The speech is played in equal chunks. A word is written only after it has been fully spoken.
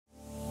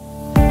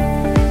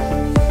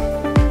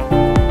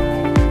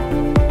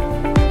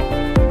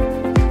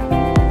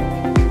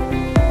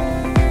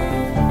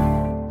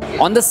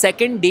On the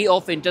second day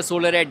of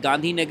Intersolar at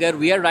Gandhinagar,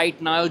 we are right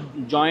now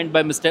joined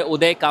by Mr.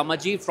 Uday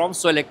Kamath from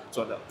SWELECT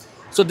Solar.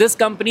 So this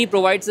company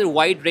provides a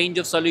wide range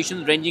of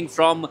solutions ranging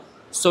from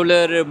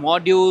solar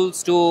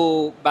modules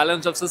to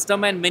balance of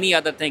system and many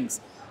other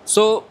things.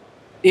 So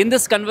in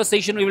this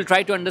conversation, we will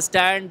try to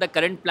understand the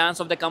current plans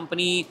of the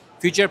company,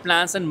 future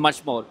plans and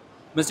much more.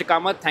 Mr.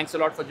 Kamath, thanks a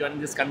lot for joining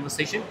this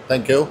conversation.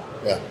 Thank you.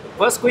 Yeah.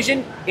 First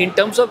question, in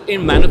terms of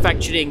in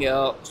manufacturing,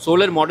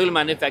 solar module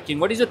manufacturing,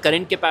 what is your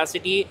current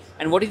capacity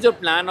and what is your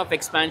plan of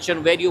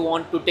expansion where you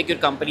want to take your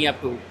company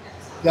up to?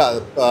 Yeah.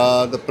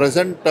 The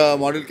present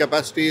module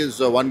capacity is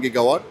 1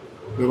 gigawatt.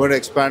 We're going to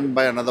expand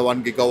by another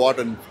 1 gigawatt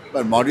in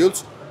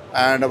modules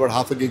and about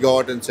half a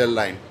gigawatt in cell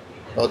line.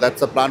 So that's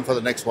the plan for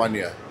the next 1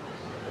 year.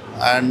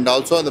 And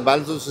also in the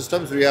balance of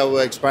systems, we have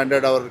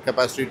expanded our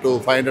capacity to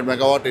 500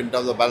 megawatt in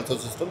terms of balance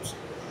of systems.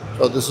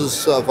 So this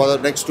is for the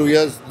next 2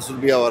 years, this will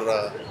be our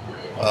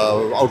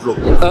outlook.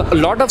 A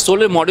lot of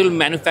solar module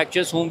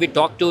manufacturers whom we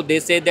talk to, they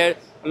say that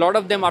a lot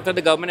of them, after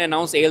the government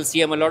announced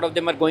ALCM, a lot of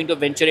them are going to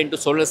venture into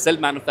solar cell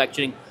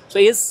manufacturing. So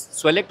is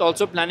SWELECT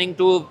also planning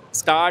to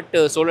start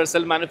solar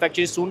cell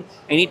manufacturing soon?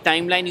 Any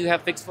timeline you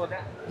have fixed for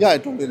that? Yeah, I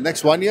told you,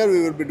 next 1 year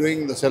we will be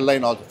doing the cell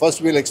line also.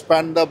 First we'll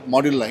expand the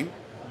module line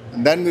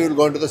and then we will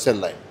go into the cell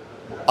line.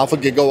 Half a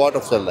gigawatt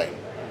of cell line.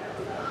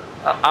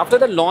 After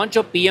the launch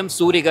of PM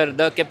Suryaghar,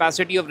 the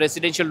capacity of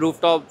residential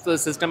rooftop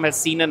system has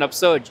seen an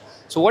upsurge.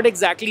 So what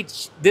exactly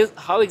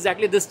how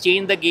exactly this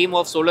changed the game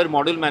of solar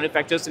module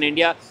manufacturers in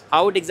India?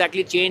 How it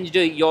exactly changed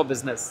your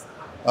business?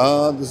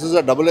 This is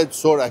a double-edged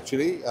sword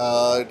actually.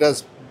 It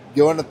has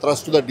given a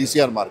thrust to the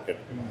DCR market.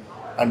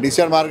 And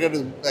DCR market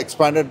is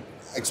expanded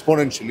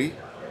exponentially,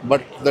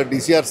 but the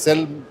DCR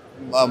cell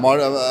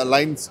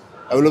lines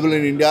available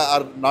in India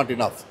are not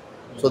enough.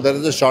 So there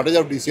is a shortage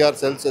of DCR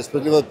cells,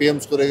 especially for PM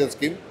Suryaghar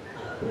scheme.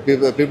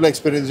 People are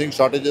experiencing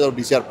shortages of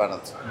DCR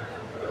panels.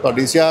 So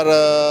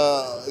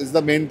DCR is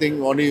the main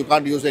thing, only you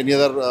can't use any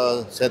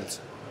other cells.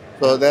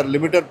 So there are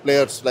limited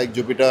players like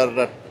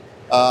Jupiter,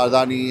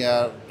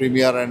 Adani,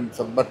 Premier and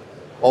some, but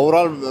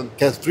overall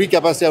free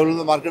capacity available in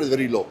the market is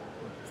very low.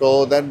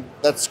 So then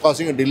that's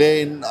causing a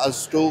delay in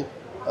us to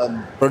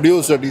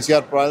produce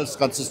DCR panels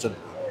consistently.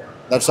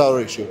 That's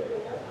our issue.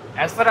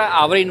 As for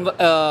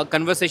our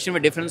conversation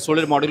with different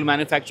solar module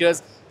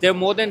manufacturers, there are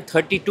more than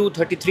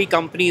 33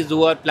 companies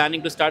who are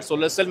planning to start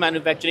solar cell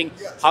manufacturing.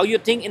 Yes. How you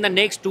think in the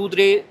next 2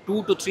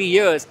 to 3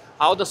 years,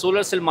 how the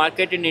solar cell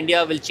market in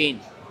India will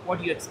change? What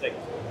do you expect?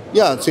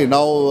 Yeah, see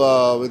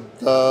now with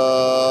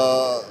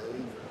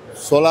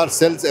solar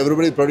cells,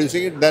 everybody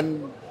producing it,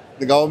 then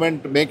the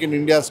government Make in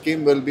India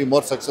scheme will be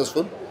more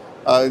successful.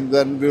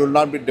 Then we will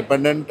not be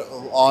dependent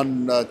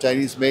on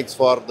Chinese makes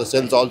for the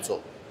cells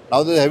also.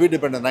 Now there is heavy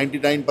dependence,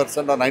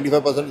 99% or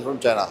 95% is from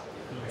China.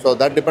 So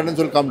that dependence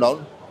will come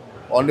down.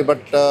 Only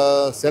but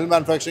cell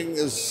manufacturing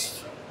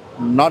is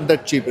not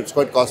that cheap. It's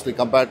quite costly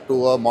compared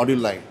to a module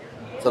line.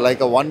 So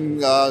like a 1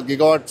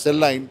 gigawatt cell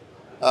line,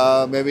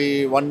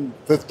 maybe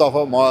 1/5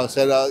 of a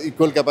cell,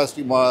 equal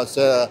capacity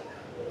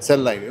cell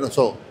line.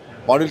 So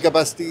module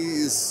capacity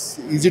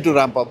is easy to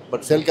ramp up,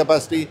 but cell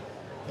capacity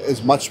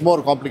is much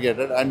more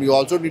complicated. And you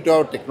also need to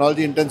have a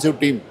technology intensive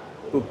team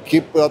to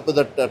keep up with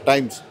the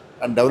times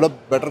and develop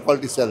better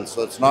quality cells.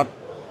 So it's not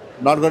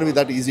going to be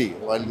that easy.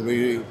 While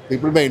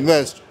people may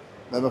invest,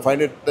 they may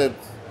find it that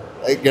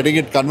getting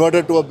it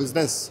converted to a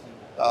business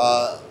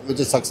which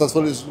is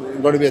successful is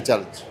going to be a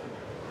challenge.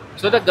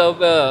 So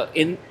the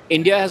in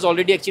India has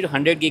already achieved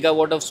 100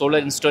 gigawatt of solar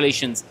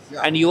installations,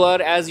 yeah. And you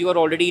are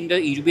already in the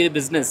EV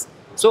business.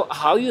 So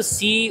how you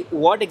see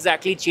what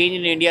exactly changed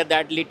in India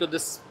that led to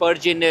this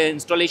surge in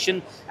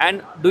installation?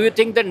 And do you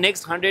think the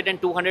next 100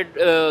 and 200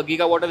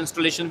 gigawatt of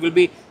installation will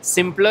be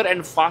simpler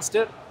and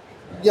faster?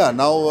 Yeah,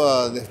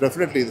 now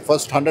definitely the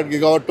first 100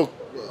 gigawatt took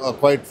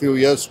quite few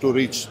years to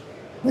reach.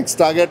 Next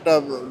target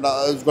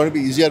is going to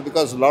be easier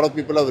because a lot of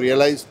people have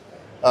realized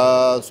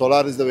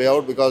solar is the way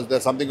out because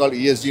there's something called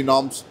ESG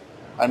norms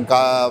and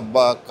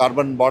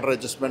carbon border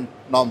adjustment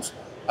norms.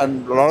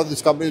 And a lot of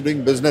these companies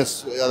doing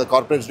business, the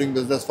corporates doing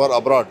business for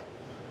abroad,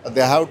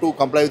 they have to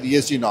comply with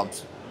ESG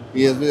norms.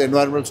 ESG is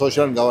environmental,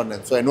 social and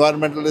governance. So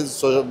environmental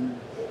is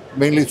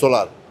mainly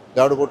solar.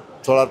 They have to put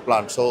solar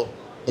plants. So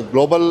the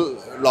global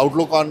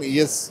outlook on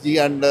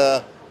ESG and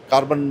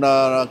carbon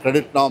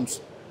credit norms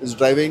is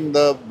driving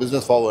the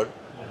business forward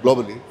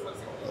globally.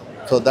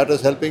 So that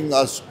is helping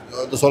us,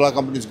 the solar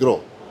companies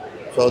grow.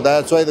 So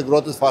that's why the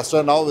growth is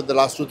faster now. With the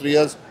last 2-3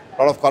 years,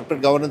 a lot of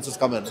corporate governance has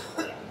come in.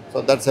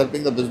 So that's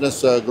helping the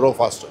business grow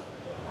faster.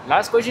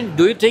 Last question,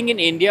 do you think in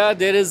India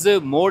there is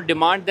more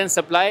demand than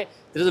supply?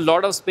 There is a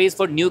lot of space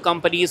for new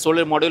companies,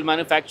 solar module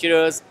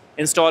manufacturers,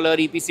 installer,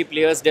 EPC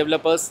players,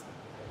 developers?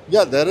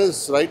 Yeah, there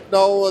is right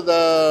now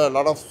a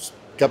lot of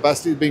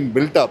capacity being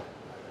built up.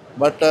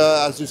 But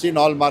as you see in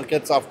all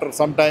markets, after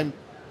some time,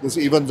 this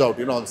evens out.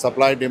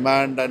 Supply,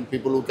 demand and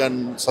people who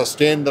can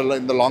sustain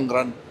in the long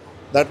run,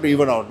 that will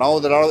even out. Now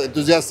there are a lot of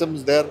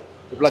enthusiasms there,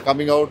 people are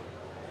coming out.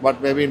 But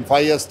maybe in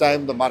 5 years'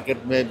 time, the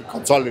market may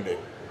consolidate.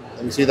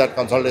 And we see that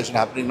consolidation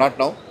happening, not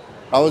now.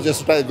 Now it's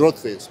just a growth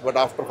phase. But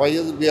after 5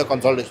 years, it will be a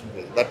consolidation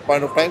phase. At that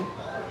point of time,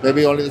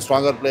 maybe only the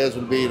stronger players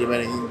will be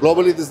remaining.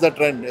 Globally, this is the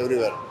trend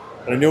everywhere.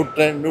 When a new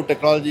trend, new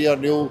technology or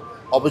new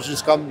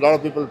opportunities come, a lot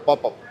of people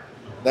pop up.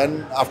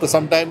 Then after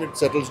some time, it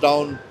settles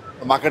down.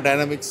 The market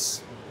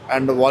dynamics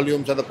and the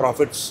volumes and the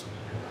profits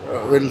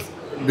will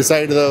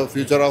decide the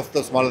future of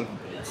the smaller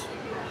companies.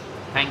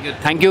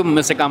 Thank you,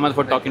 Mr. Kamath,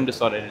 for talking to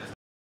Saur Energy.